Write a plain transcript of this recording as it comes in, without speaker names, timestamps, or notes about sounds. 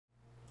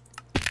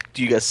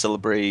Do you guys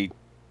celebrate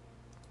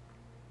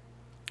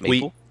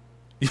Maple?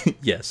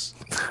 Yes.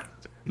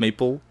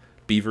 Maple,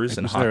 beavers,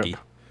 and Maple syrup. hockey.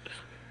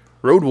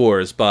 Road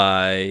Wars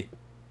by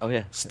Oh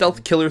yeah,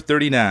 Stealth Killer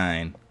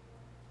 39.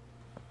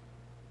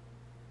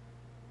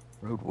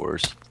 Road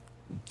Wars.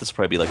 This will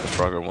probably be like the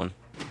Frogger one.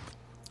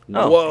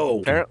 Oh, Whoa!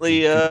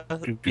 apparently, you have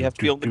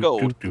to be on the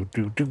gold.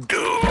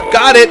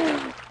 Got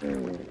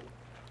it!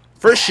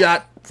 First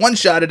shot. One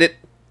shot at it.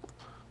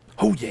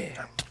 Oh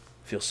yeah.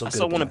 Feels so I good.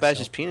 saw about one of Baj's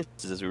myself.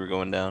 penises as we were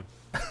going down.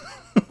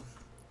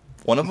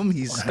 One of them?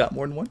 He's got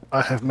more than one?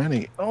 I have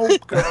many. Oh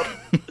god.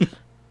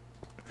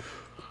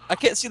 I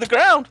can't see the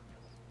ground.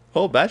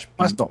 Oh, Bash.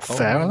 That's not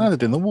fair. I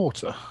landed in the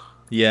water.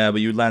 Yeah,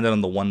 but you landed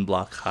on the 1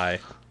 block high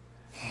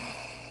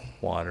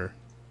water.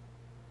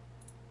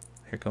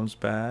 Here comes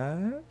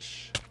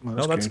Bash. Well,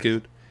 No, that's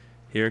good. good.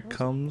 Here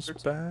comes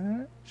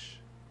Bash.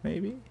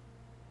 Maybe.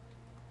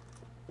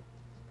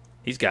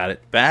 He's got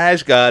it.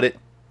 Bash got it.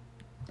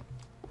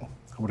 I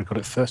would have got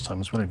it first time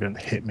as well if you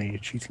didn't hit me, you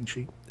cheating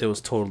sheep. It was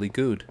totally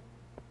good.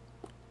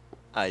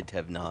 I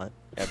have not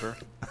ever.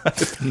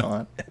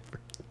 Not ever.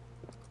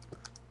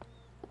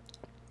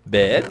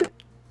 Bed.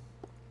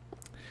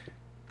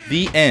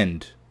 The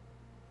end.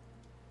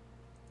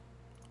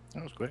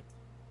 That was great.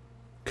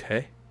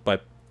 Okay. By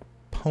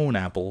Pone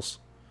Apples.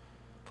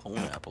 Pone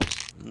apples.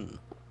 Mm,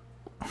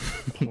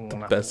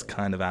 The best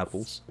kind of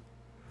apples.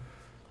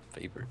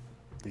 favorite.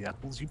 The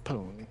apples you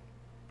pwn.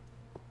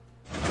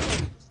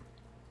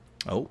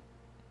 Oh.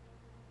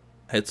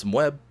 Hit some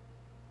web.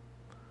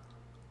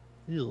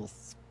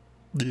 Yes.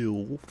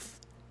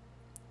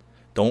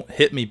 Don't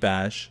hit me,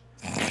 Bash.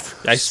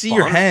 I see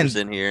your hand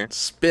in here.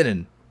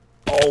 spinning.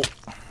 Oh.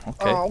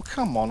 Okay. Oh,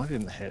 come on. I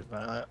didn't hit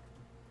that.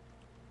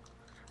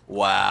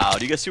 Wow.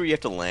 Do you guys see where you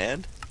have to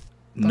land?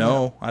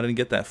 No, I didn't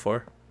get that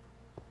far.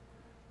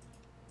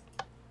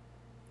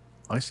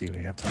 I see what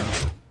you have to do.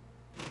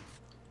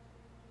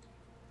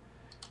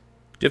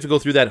 Do you have to go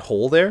through that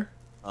hole there?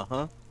 Uh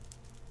huh.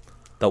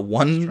 The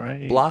one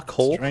Straight, block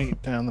hole?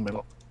 Straight down the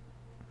middle.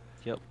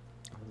 Yep.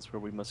 That's where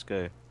we must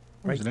go.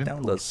 Right Is it in? down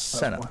Oh, the that's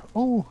center. why-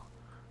 Oh,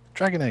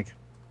 dragon egg.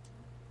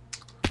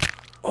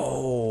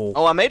 Oh.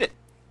 Oh, I made it.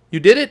 You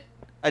did it?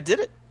 I did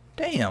it.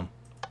 Damn.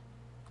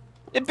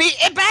 It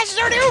Bash is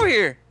already over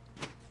here.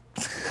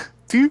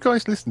 Do you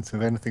guys listen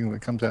to anything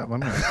that comes out of my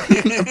mouth?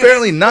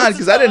 Apparently not,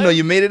 because I didn't know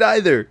you made it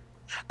either.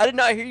 I did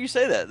not hear you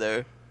say that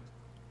though.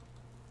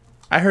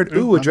 I heard,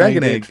 ooh, a I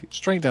dragon made it. egg.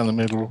 Straight down the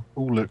middle.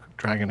 Oh, look,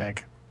 dragon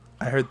egg.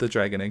 I heard the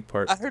dragon egg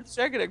part. I heard the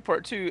dragon egg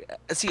part too.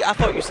 See, I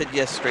thought you said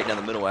yes straight down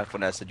the middle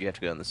when I said you have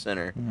to go in the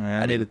center. I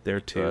made didn't- it there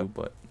too,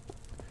 but...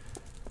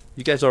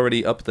 You guys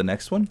already up the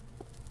next one?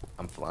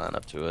 I'm flying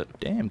up to it.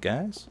 Damn,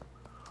 guys.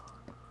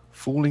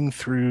 Falling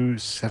Through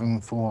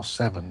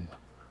 747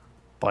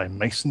 by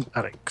Mason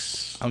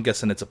Alex. I'm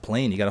guessing it's a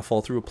plane. You gotta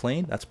fall through a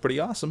plane? That's pretty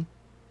awesome.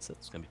 So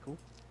it's gonna be cool.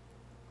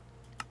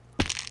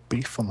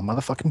 Beef on the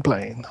motherfucking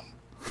plane.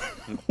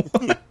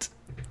 What?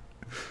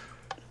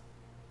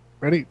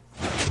 Ready?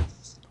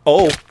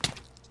 Oh,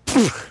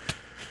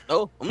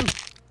 Oh,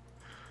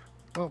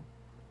 Well,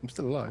 I'm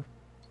still alive.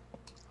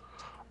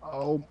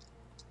 Oh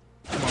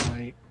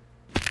my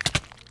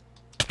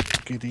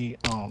giddy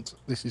aunt.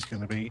 This is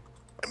going to be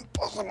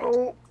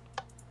impossible.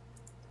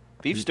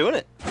 Beef's doing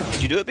it.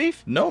 Did you do it,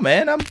 Beef? no,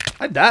 man.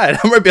 I died.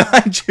 I'm right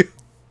behind you.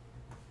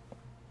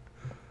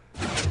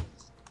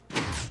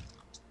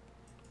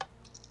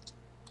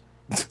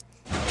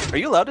 Are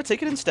you allowed to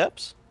take it in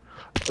steps?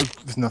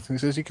 There's nothing that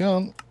says you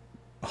can't.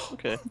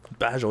 Okay.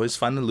 Badge always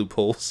finding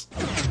loopholes.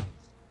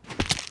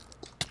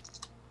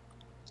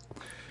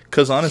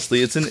 Cause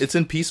honestly, it's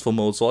in peaceful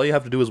mode, so all you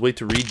have to do is wait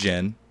to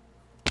regen.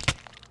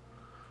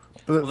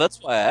 Well,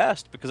 that's why I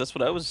asked because that's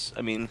what I was.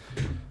 I mean,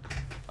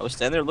 I was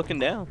standing there looking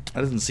down.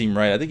 That doesn't seem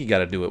right. I think you got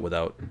to do it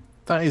without.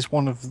 That is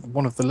one of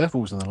the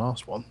levels in the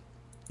last one.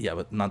 Yeah,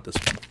 but not this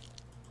one.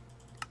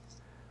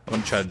 I'm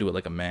gonna try to do it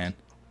like a man.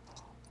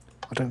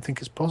 I don't think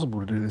it's possible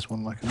to do this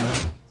one like a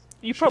man.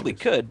 You probably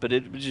could, but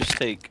it would just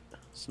take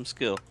some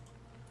skill.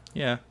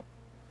 Yeah.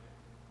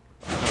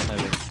 I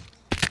don't have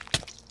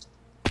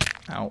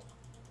any. Ow.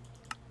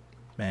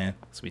 Man,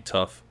 it's gonna be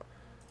tough.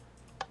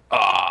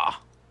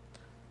 Ah,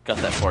 got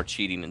that far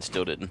cheating and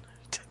still didn't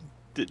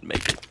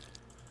make it.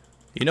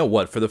 You know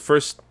what? For the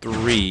first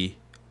 3,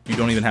 you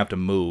don't even have to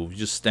move. You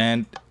just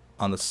stand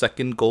on the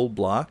second gold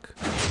block.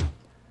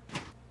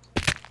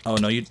 Oh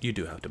no, you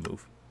do have to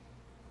move.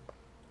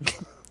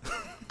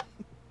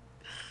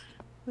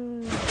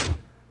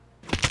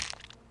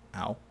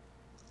 Ow.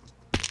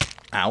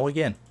 Ow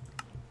again.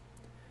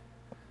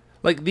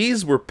 Like,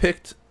 these were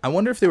picked... I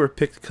wonder if they were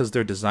picked because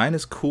their design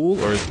is cool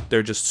or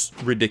they're just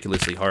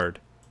ridiculously hard.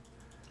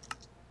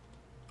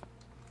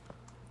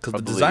 Because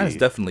the design is Probably-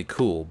 definitely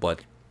cool,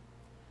 but...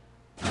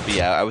 But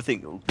yeah, I would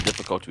think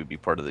difficulty would be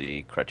part of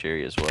the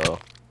criteria as well.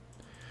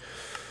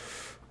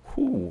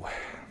 Whew.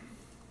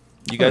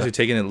 You guys are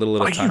taking it a little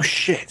at a Are time. you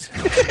shit?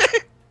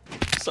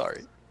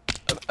 Sorry,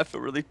 I feel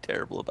really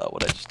terrible about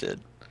what I just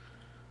did.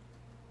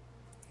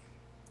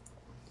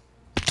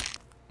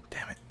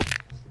 Damn it.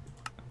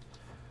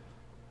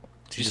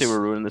 Did you say we're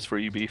ruining this for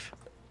you, Beef?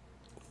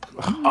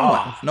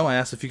 Oh. No, I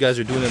asked if you guys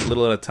are doing it a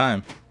little at a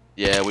time.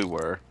 Yeah, we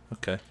were.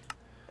 Okay.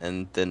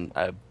 And then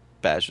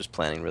Baj was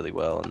planning really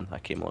well, and I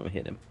came along and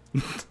hit him.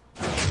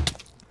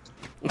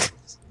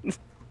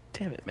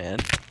 Damn it, man.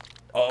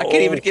 Oh. I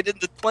can't even get in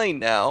the plane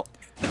now.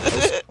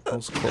 I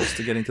was close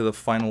to getting to the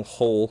final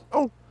hole.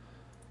 Oh.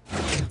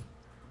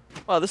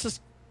 Wow, this is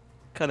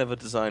kind of a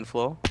design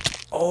flaw.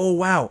 Oh,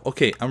 wow.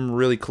 Okay, I'm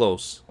really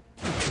close.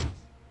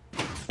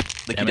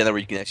 Like Damn you it. know where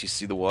you can actually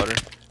see the water?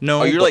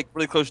 No. Oh, you're but- like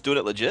really close to doing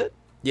it legit?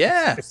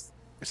 Yeah. It's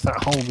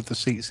that hole with the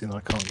seats in I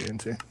can't get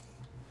into.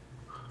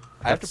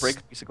 I have to That's- break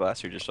a piece of glass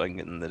here just so I can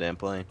get in the damn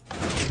plane.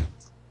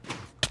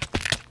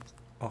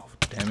 Oh,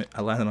 damn it.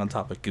 I landed on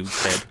top of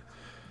Guude's head.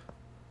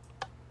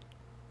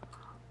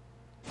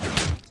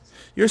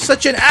 You're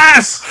such an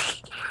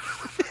ass!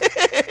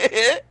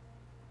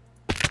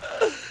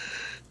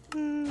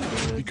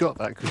 You got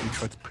that because you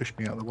tried to push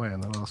me out of the way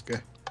in the last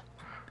game.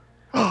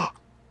 Oh!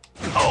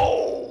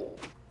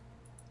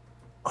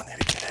 I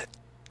nearly did it.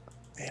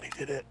 Nearly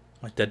did it.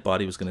 My dead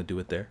body was going to do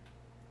it there.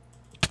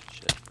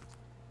 Shit.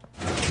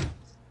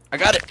 I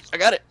got it! I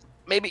got it!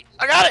 Maybe.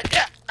 I got it!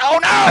 Yeah! Oh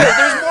no!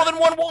 There's more than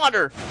one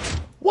water!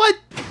 What?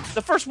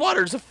 The first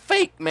water is a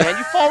fake, man.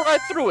 You fall right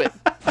through it.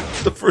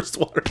 The first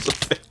water's a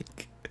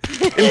fake.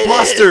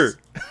 Imposter!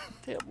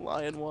 Damn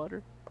lion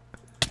water.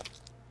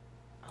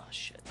 Oh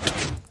shit.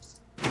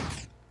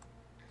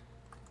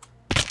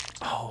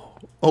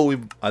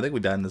 Oh, I think we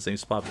died in the same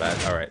spot,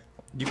 Bad. All right.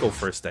 You go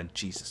first then.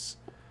 Jesus.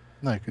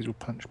 No, because you'll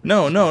punch me.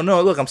 No.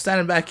 Look, I'm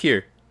standing back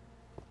here.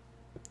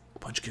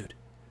 Punch Guude.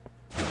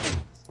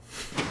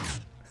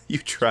 You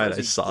tried.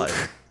 I saw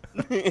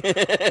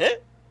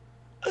it.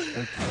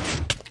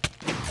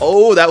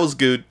 Oh, that was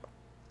good.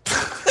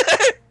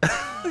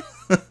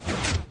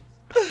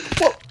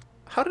 Well,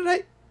 how did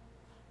I?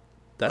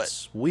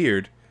 That's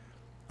weird.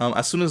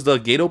 As soon as the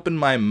gate opened,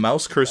 my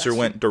mouse cursor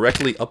went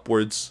directly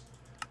upwards.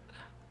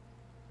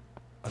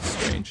 That's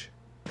strange.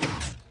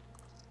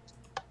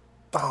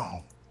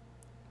 Oh.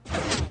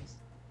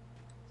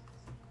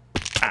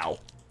 Ow.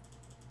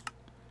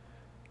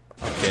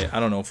 Okay, I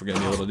don't know if we're gonna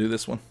be able to do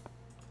this one.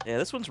 Yeah,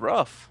 this one's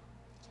rough.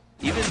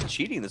 Even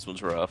cheating, this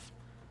one's rough.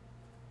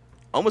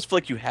 I almost feel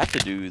like you have to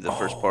do the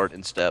first part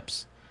in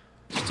steps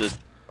just to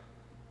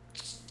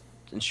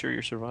ensure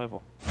your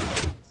survival.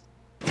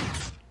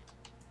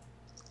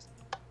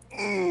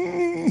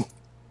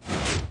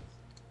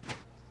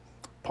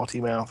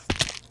 Potty mouth.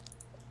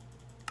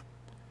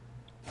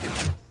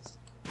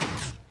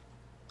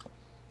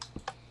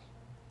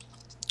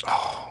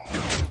 Oh.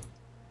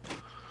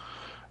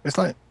 It's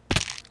like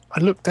I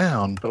look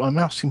down, but my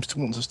mouse seems to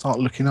want to start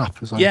looking up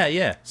as I.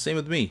 Yeah. Same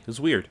with me. It was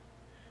weird.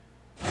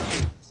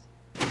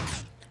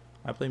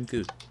 I blame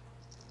Guude.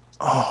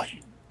 Oh.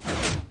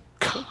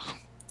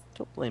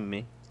 Don't blame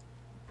me.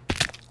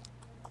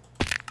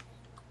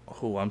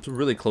 Oh, I'm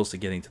really close to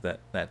getting to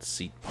that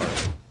seat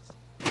part.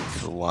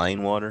 The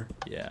lion water?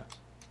 Yeah.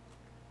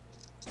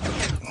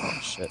 Oh,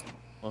 shit.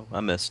 Oh,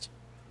 I missed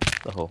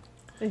the hole.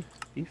 Hey,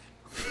 Beef.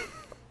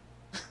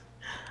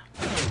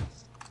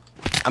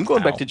 I'm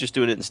going back Ow. to just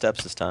doing it in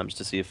steps this time, just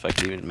to see if I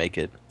can even make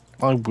it.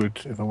 I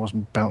would if I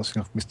wasn't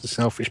bouncing off Mr.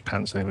 Selfish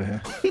Pants over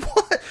here.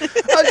 What?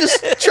 I'm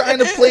just trying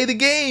to play the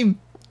game.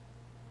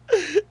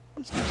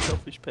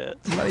 Selfish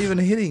pets. I'm not even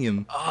hitting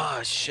him.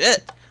 Oh,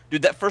 shit.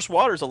 Dude, that first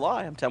water's a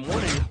lie. I'm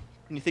warning you.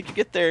 When you think you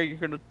get there, you're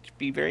going to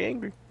be very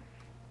angry.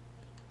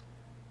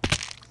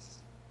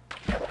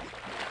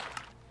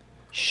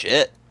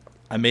 Shit.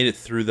 I made it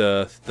through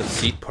the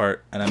seat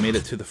part, and I made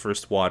it to the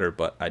first water,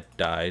 but I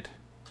died.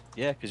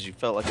 Yeah, because you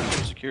felt like you were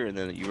secure, and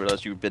then you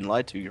realized you've been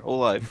lied to your whole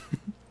life.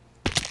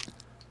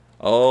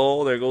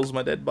 Oh, there goes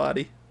my dead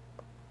body.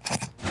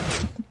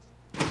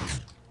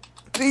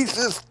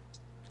 Jesus!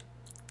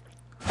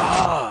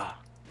 Ah!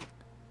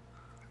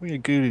 Having a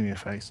Guude in your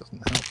face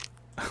doesn't help.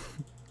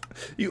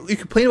 You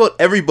complain about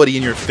everybody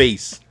in your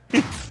face.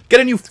 Get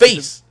a new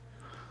face.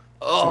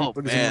 Oh,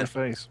 Everybody's in man. my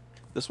face.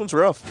 This one's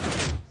rough.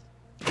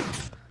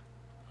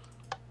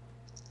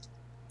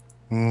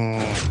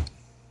 Yeah,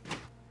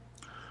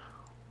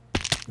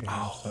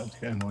 I'm starting to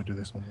get annoyed with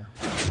this one now.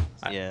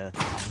 Yeah.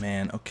 Oh,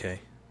 man, okay.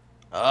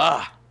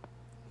 Ah!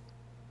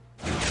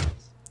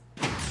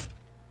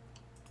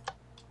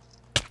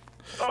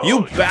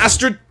 You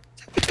bastard!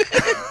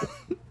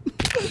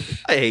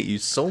 I hate you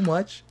so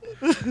much.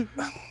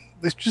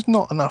 There's just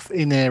not enough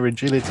in-air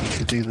agility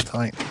to do the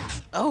tight.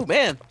 Oh,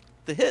 man.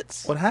 The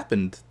hits. What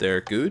happened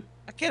there, Guude?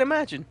 I can't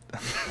imagine.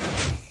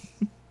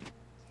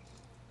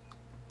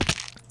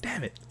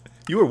 Damn it.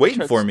 You were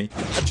waiting for me.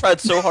 I tried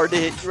so hard to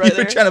hit you right You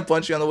were there. trying to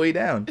punch you on the way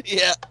down.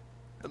 Yeah.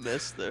 I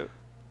missed, though.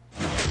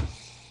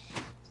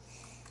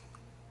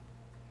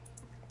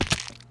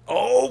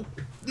 Oh!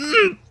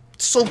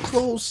 So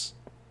close.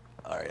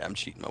 Alright, I'm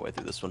cheating my way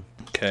through this one.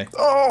 Okay.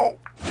 Oh!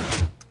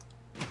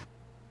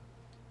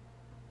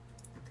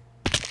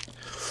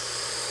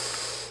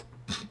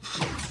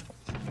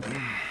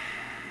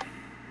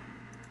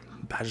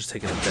 Badger's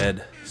taking a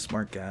bed.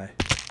 Smart guy.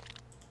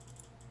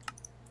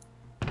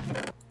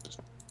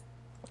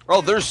 Bro,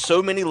 there's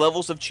so many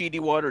levels of cheaty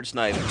water, it's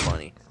not even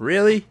funny.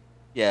 Really?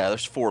 Yeah,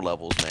 there's 4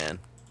 levels, man.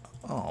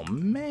 Oh,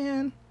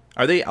 man.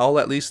 Are they all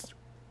at least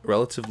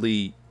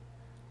relatively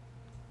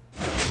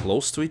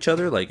close to each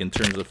other? Like, in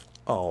terms of...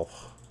 Oh.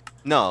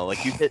 No,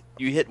 like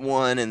you hit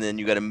one, and then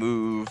you gotta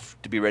move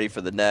to be ready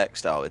for the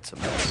next. Oh, it's a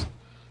mess.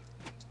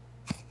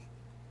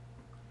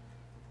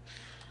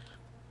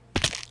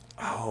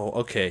 Oh,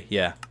 okay,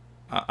 yeah.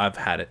 I've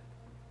had it.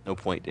 No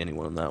point to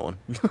anyone on that one.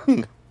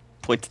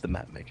 Point to the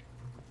map maker.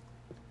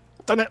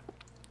 Done it.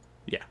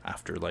 Yeah,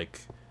 after,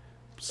 like,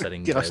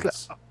 setting Yeah,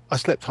 beds. I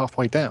slept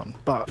halfway down,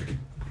 but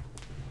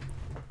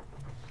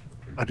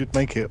I did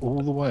make it all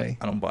the way.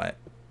 I don't buy it.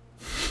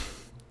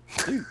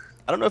 Dude,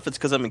 I don't know if it's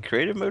because I'm in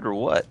creative mode or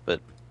what,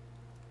 but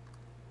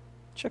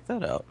check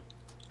that out.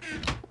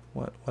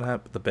 What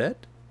happened? The bed?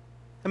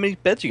 How many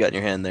beds you got in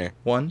your hand there?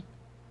 1?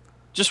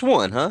 Just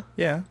one, huh?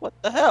 Yeah. What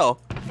the hell?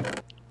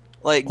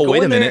 Like, Oh, go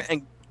wait a in there minute.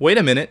 and Wait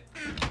a minute.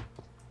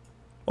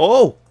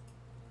 Oh!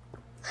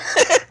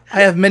 I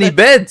have many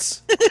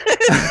beds!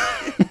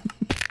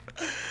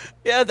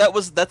 yeah,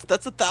 that's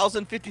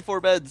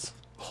 1,054 beds.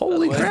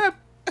 Holy By the way.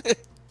 crap!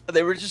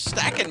 They were just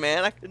stacking,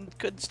 man. I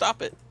couldn't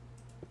stop it.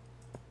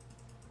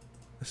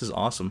 This is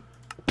awesome.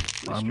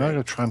 I'm now going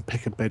to try and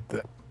pick a bed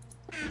that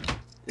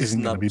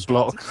isn't going not to be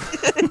blocked.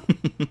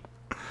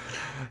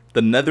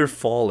 The Nether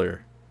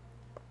Faller.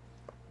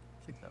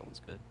 I think that one's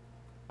good.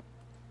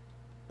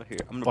 But here,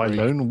 I'm By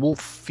gonna. Lone Wolf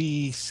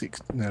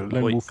V60. No,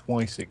 Lone Wait. Wolf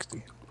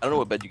Y60. I don't know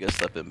what bed you guys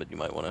slept in, but you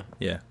might want to.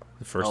 Yeah,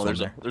 the first Oh, one there's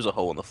there. there's a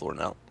hole in the floor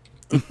now.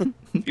 If you want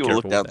to look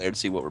Careful down with there and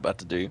see what we're about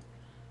to do.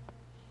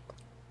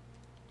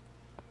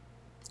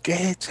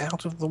 Get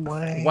out of the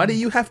way. Why do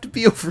you have to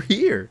be over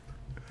here?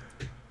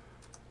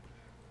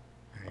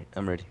 All right,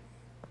 I'm ready.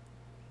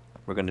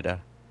 We're gonna die.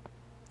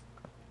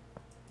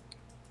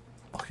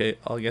 Okay,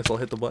 I guess I'll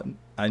hit the button.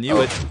 I knew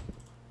it.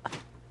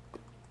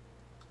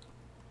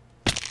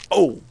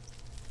 Oh!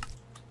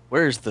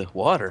 Where's the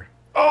water?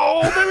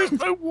 Oh, there is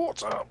no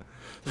water.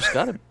 There's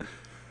gotta be.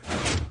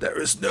 There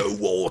is no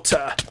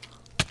water.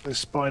 There's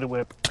spider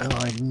web, and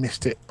I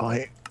missed it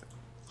by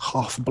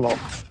half a block.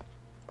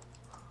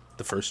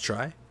 The first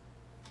try?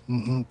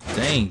 Mm-hmm.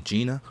 Dang,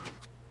 Gina.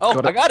 Oh,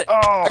 I got it. Oh,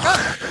 I got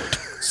it.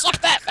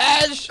 Suck that,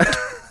 Badge.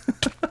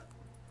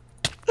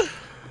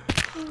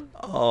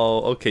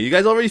 Oh, okay. You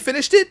guys already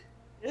finished it?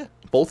 Yeah.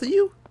 Both of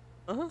you?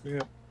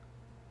 yeah.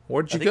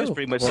 Where'd I you think it go? was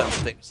pretty much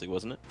simultaneously,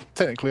 wasn't it?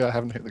 Technically, I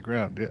haven't hit the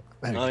ground yet.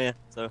 There we Oh go. yeah.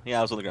 So yeah,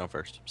 I was on the ground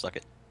first. Suck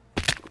it.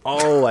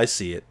 Oh, I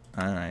see it.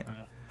 All right.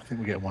 I think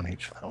we get one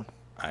each for that one.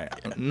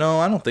 No,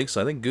 I don't think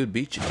so. I think Guude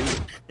beat you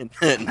to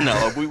it.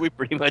 No, we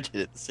pretty much hit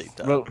it at the same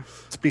time. Well,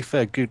 to be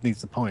fair, Good needs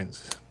the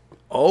points.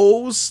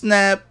 Oh,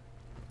 snap.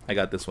 I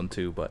got this one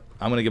too, but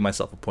I'm going to give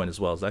myself a point as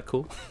well. Is that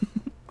cool?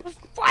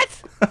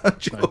 What? I'm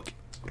joking.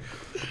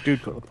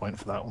 Good got the point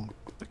for that one.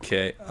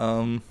 Okay,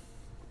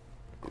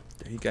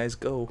 there you guys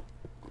go.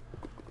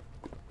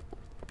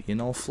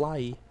 Being all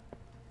flyy.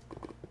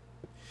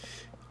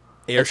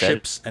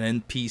 Airships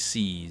and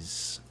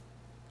NPCs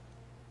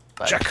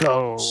By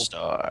Jacko.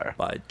 Star.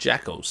 by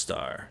Jacko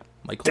Star.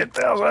 Michael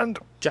 10,000.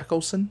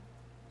 Jackoson?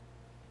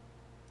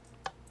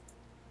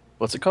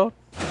 What's it called?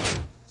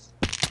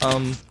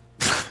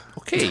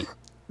 Okay.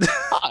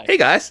 Hi. Hey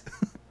guys.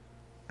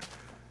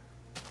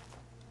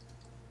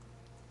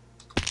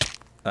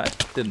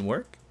 That didn't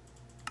work.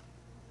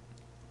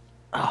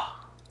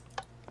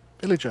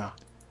 Villager.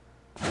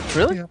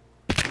 Really? Yeah.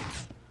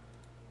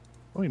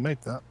 Oh, you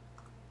made that.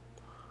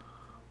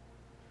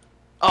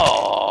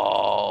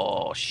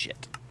 Oh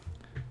shit!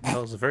 That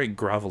was a very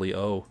grovelly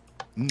O.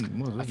 Was, I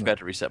isn't forgot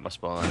to reset my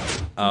spawn.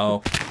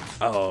 Oh.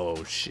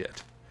 Oh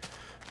shit.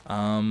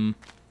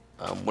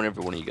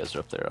 Whenever one of you guys are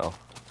up there, I'll.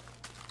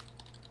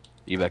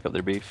 You back up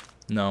there, Beef?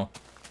 No.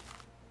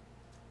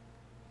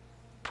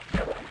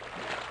 it?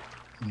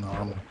 No,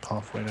 I'm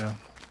halfway down.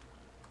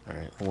 All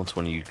right. Once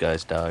one of you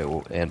guys die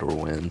or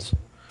wins,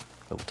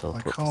 I will I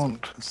teleport.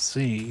 can't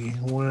see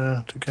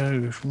where to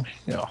go from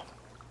here.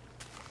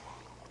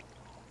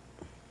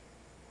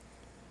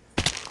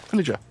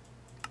 Villager.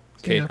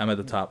 Okay, Yeah. I'm at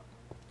the top.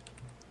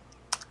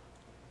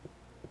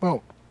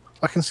 Well,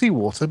 I can see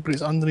water, but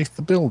it's underneath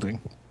the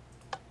building.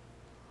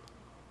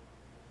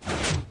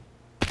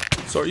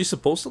 So are you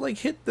supposed to like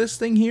hit this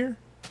thing here?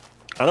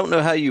 I don't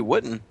know how you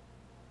wouldn't.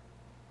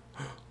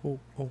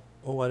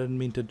 Oh, I didn't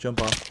mean to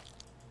jump off.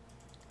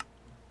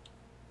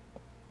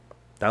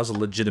 That was a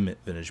legitimate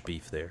vintage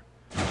beef there.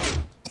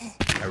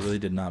 I really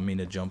did not mean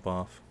to jump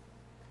off.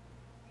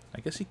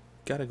 I guess you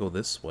gotta go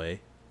this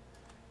way.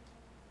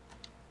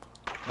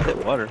 I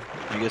hit water.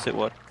 You guys hit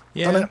water?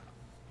 Yeah, Done it.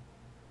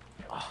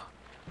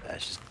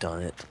 That's just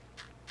done it.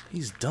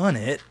 he's done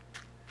it.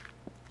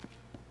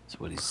 That's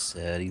what he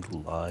said. He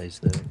lies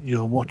there.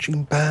 You're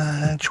watching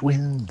Badge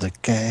win the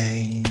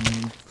game.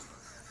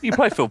 You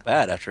probably feel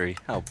bad after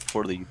how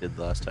poorly you did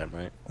the last time,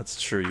 right?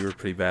 That's true, you were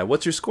pretty bad.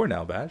 What's your score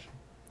now, Bash?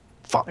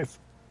 5.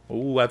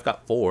 Oh, I've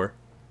got 4.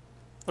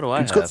 What do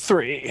I It's have? got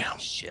 3.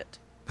 Shit.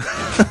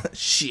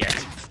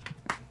 Shit.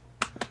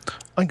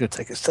 I'm going to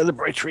take a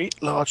celebratory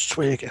large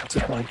twig out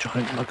of my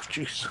giant mug of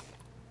juice.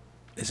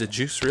 Is it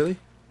juice, really?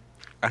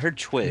 I heard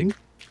twig.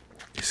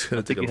 He's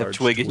gonna I think take a you have large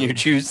twig in your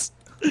juice.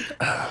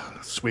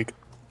 Swig.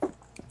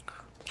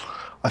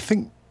 I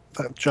think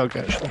that jug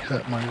actually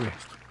hurt my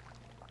wrist.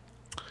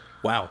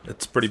 Wow,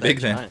 it's pretty big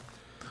then. Giant.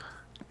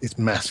 It's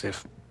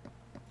massive.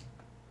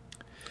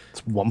 It's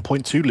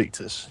 1.2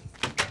 litres.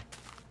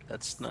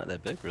 That's not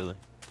that big, really.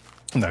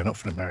 No, not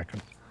for an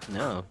American.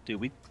 No, dude,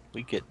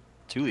 we get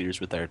 2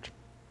 liters with our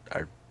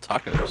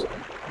tacos. Yeah,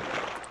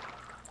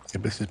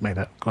 but this is made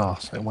out of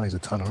glass. It weighs a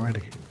ton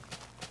already.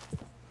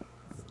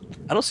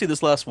 I don't see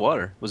this last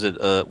water. Was it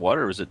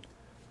water or was it?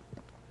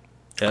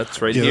 Yeah,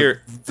 it's right Yeah,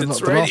 here. the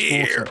It's last right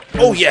here. water.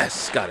 Oh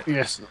yes, got it.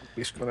 Yes,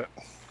 we've got it.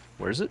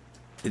 Where is it?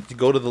 You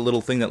go to the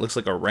little thing that looks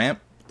like a ramp,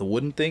 the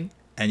wooden thing,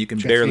 and you can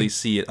Jesse. barely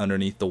see it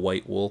underneath the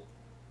white wool.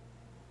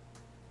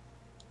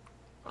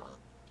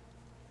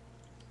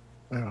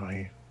 Where are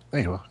you?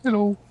 There you are.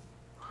 Hello.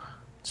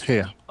 It's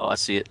here. Oh, I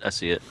see it. I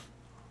see it.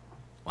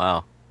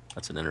 Wow,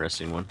 that's an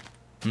interesting one.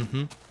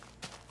 Mm-hmm.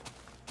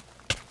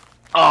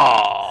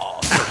 Oh.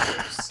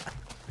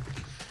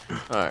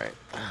 All right.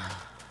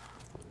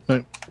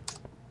 No.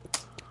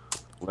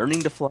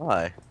 Learning to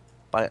Fly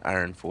by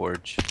Iron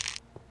Forge.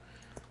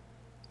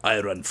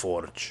 Iron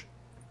Forge.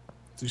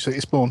 Did you say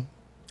you spawn?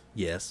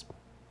 Yes.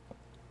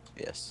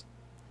 Yes.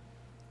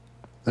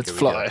 Let's Here we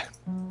fly.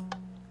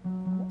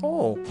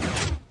 Oh.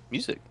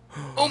 Music.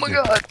 Oh my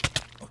god.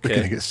 We're going to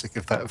Okay. get sick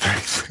of that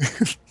very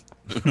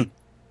soon.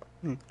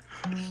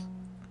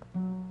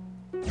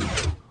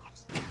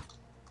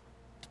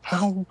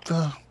 How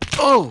the...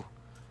 Oh.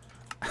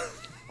 Well,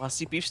 I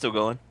see beef still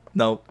going.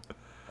 No,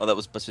 Oh, that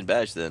was Busted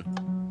Badge then.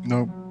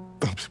 No.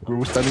 We're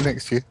all standing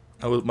next to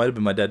you. might have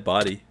been my dead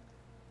body.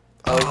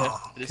 Oh yeah,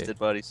 it is okay. dead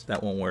bodies.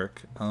 That won't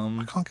work.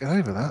 I can't get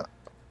over that.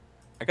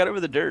 I got over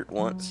the dirt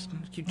once.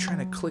 I keep trying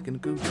to click and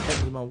Guude's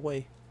head in my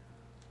way.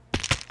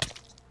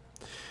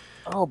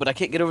 Oh, but I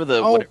can't get over the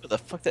Oh. whatever the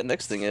fuck that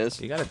next thing is.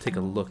 You gotta take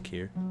a look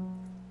here.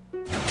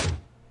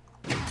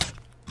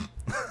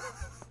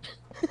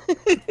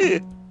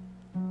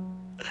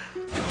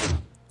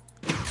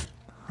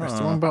 Press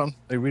the wrong button.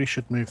 They really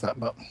should move that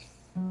button.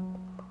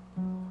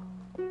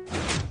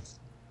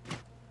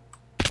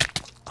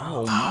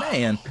 Oh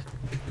man.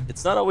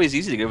 It's not always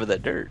easy to get over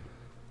that dirt.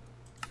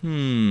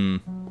 Hmm.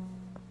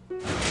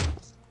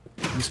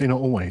 You say not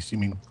always, you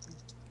mean...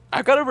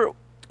 I got over it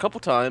a couple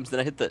times, then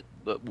I hit the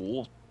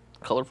wool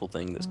colorful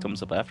thing that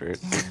comes up after it.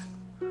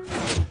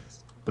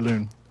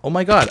 balloon? Oh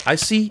my god, I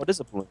see What is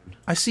a balloon?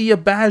 a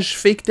Baj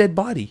fake dead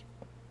body.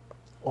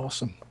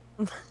 Awesome.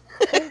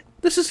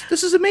 This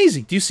is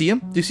amazing. Do you see him?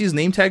 Do you see his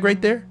name tag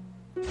right there?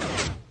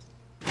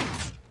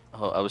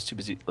 Oh, I was too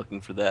busy looking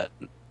for that.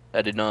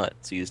 I did not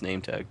see his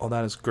name tag. Oh,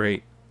 that is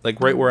great. Like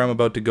right where I'm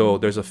about to go,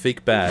 there's a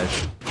fake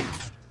Baj.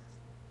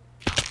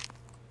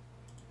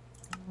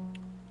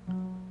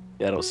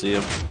 Yeah, I don't see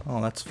him. Oh,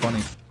 that's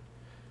funny.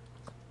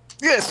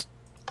 Yes!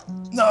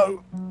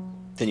 No!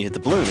 Then you hit the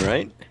balloon,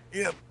 right?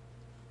 Yep.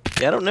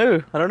 Yeah, I don't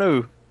know. I don't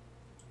know.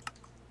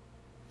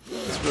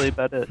 That's really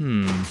about it.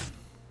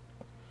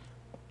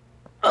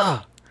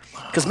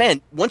 Because,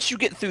 man, once you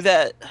get through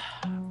that,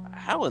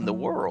 how in the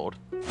world?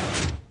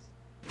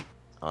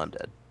 Oh, I'm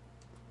dead.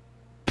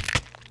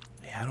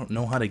 Yeah, I don't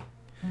know how to...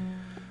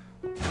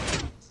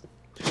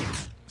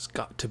 There's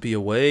got to be a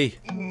way.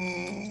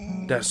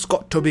 There's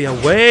got to be a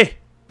way.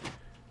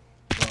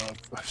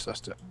 I've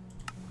sussed it.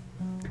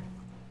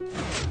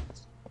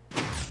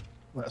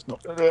 That's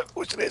not gonna do it.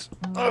 What's it is?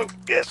 Oh,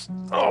 yes!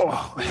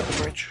 Oh, I hit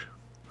the bridge.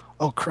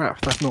 Oh crap,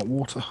 that's not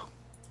water.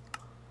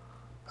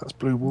 That's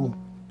blue wool.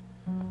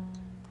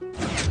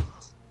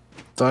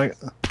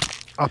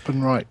 Up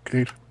and right,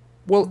 dude.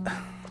 Well,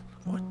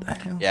 what the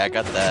hell? Yeah, I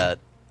got that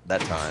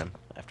time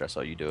after I saw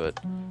you do it.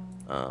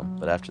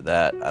 But after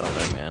that, I don't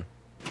know, man.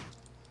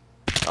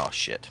 Oh,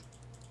 shit.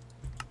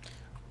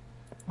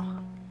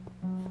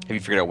 Have you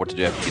figured out what to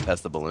do after you get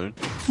past the balloon?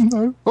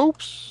 No.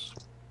 Oops.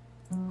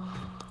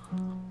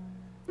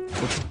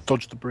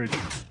 Dodge the bridge.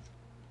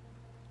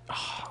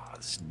 Oh,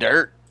 it's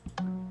dirt.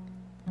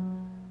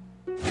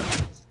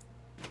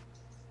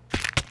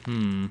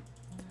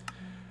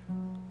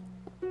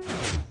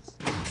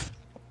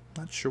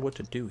 Not sure what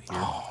to do here.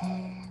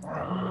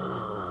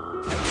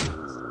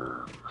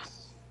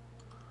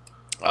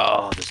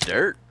 Oh, this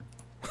dirt.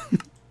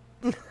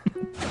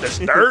 There's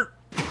dirt.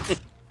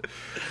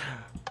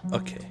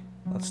 Okay,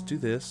 let's do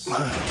this.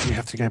 You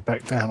have to go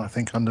back down, I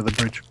think, under the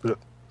bridge, but...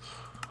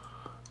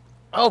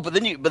 Oh, but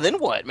then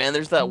what, man?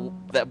 There's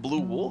that blue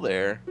wool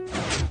there.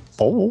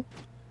 Oh!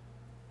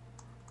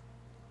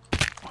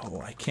 Oh,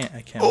 I can't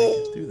make it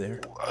through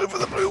there. Over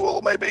the blue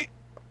wall, maybe.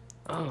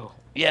 Oh,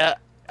 yeah.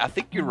 I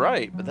think you're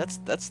right, but that's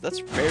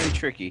very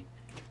tricky.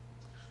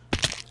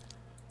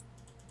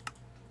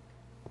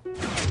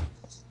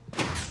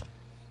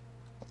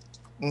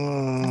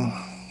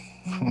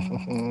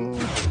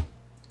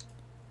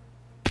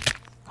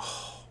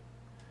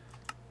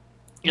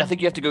 Yeah, I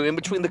think you have to go in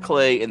between the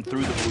clay and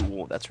through the blue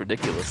wool. That's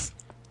ridiculous.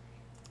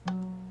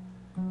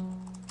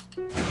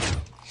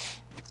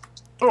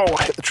 Oh,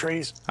 I hit the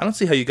trees. I don't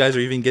see how you guys are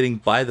even getting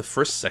by the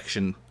first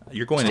section.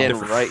 You're going a Stand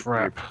different.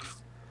 right. Crap.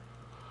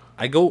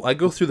 I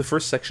go through the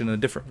first section in a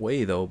different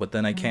way though, but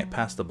then I can't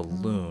pass the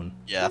balloon.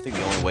 Yeah, I think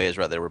the only way is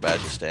right there where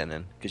Baj is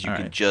standing, because you can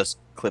Alright. just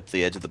clip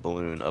the edge of the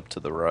balloon up to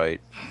the right.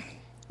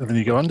 And then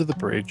you go under the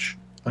bridge,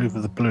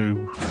 over the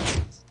blue.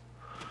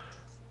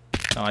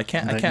 No, I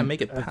can't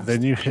make it past.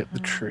 Then you hit the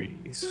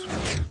trees.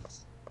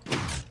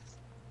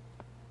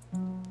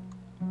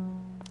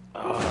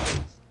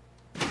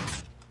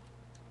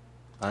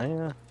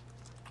 I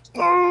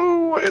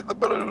Oh, I hit the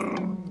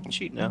balloon.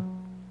 cheat now.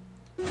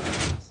 You're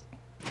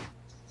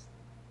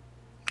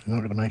not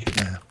going to make it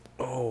now.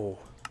 Oh.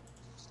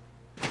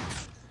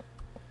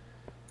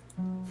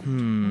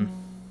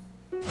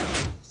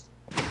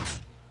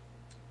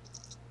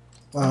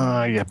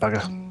 Yeah,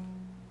 bugger.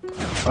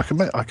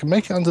 I can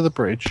make it under the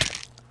bridge.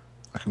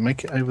 I can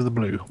make it over the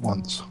blue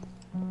once.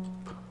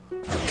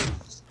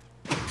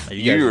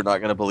 You're not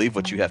gonna believe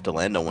what you have to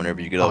land on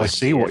whenever you get all I this.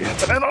 see what you have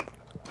to land on.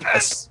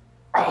 Yes.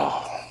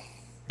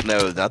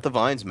 No, not the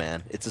vines,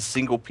 man. It's a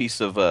single piece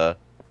of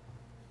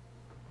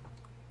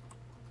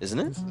Isn't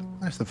it?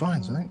 That's the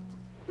vines, I think.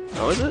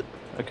 Oh, is it?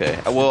 Okay.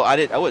 Well,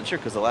 I wasn't sure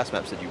because the last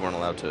map said you weren't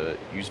allowed to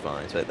use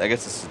vines. But I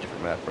guess this is a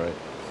different map, right?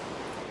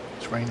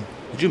 It's raining.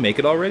 Did you make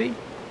it already?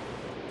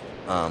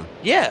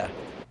 Yeah.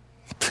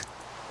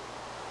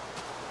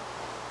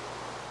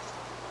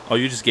 Oh,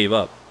 you just gave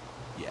up.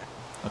 Yeah.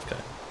 Okay.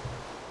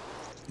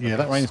 Yeah,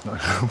 that rain's not.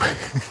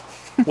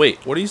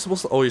 Wait, what are you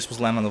supposed to? Oh, you're supposed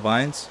to land on the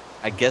vines.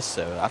 I guess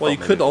so. Well, you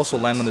could also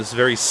land on this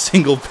very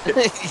single bit.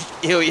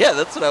 Yeah,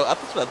 that's what I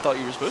thought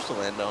you were supposed to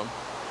land on.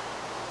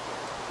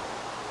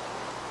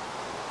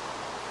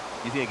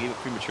 You think I gave it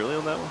prematurely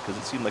on that one? Because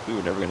it seemed like we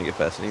were never going to get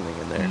past anything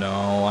in there.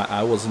 No,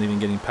 I wasn't even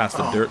getting past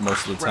the dirt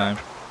most of the time.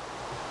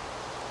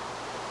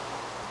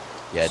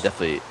 Yeah,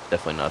 definitely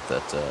not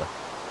that.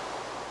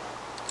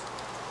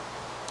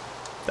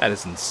 That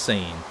is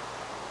insane.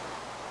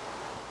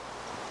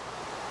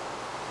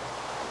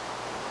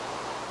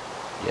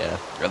 Yeah,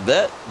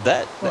 that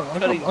Well, I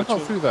cutting got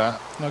between- through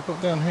that, and I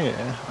got down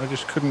here. I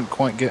just couldn't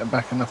quite get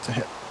back enough to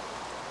hit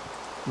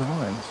the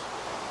vines.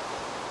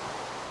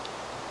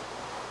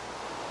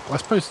 I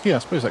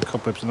suppose that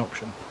cobweb's an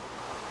option.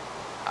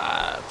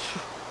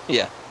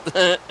 Yeah. Look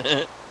at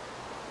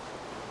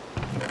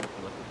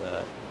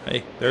that.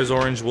 Hey, there's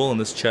orange wool in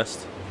this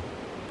chest.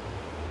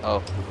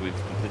 Oh, we've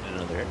completed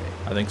another area.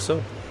 I think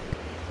so.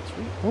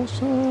 Sweet.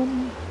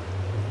 Awesome.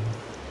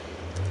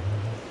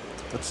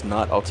 Let's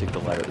not all take the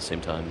ladder at the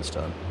same time this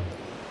time.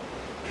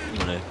 You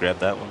wanna grab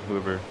that one?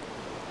 Whoever.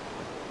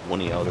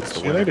 One of y'all that's the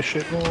See you winner. later,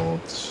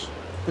 shitlords.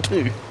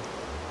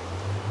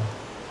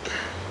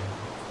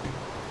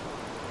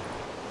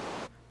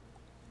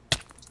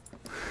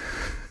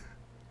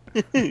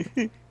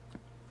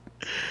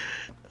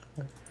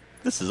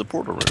 This is a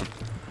portal room.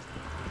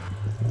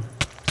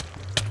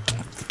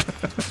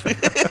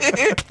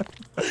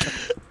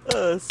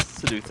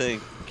 It's a new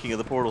thing. King of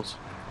the portals.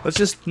 Let's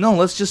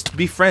just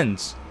be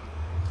friends.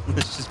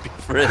 Let's just be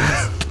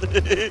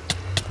friends.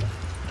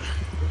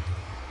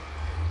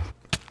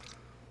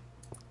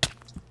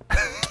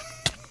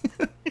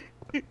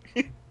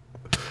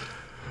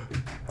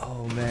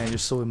 Oh man, you're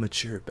so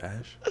immature,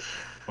 Baj.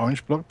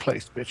 Orange block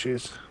placed,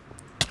 bitches.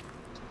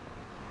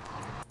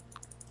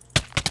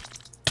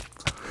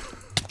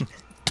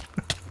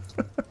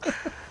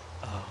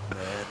 Oh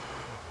man.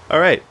 All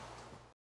right.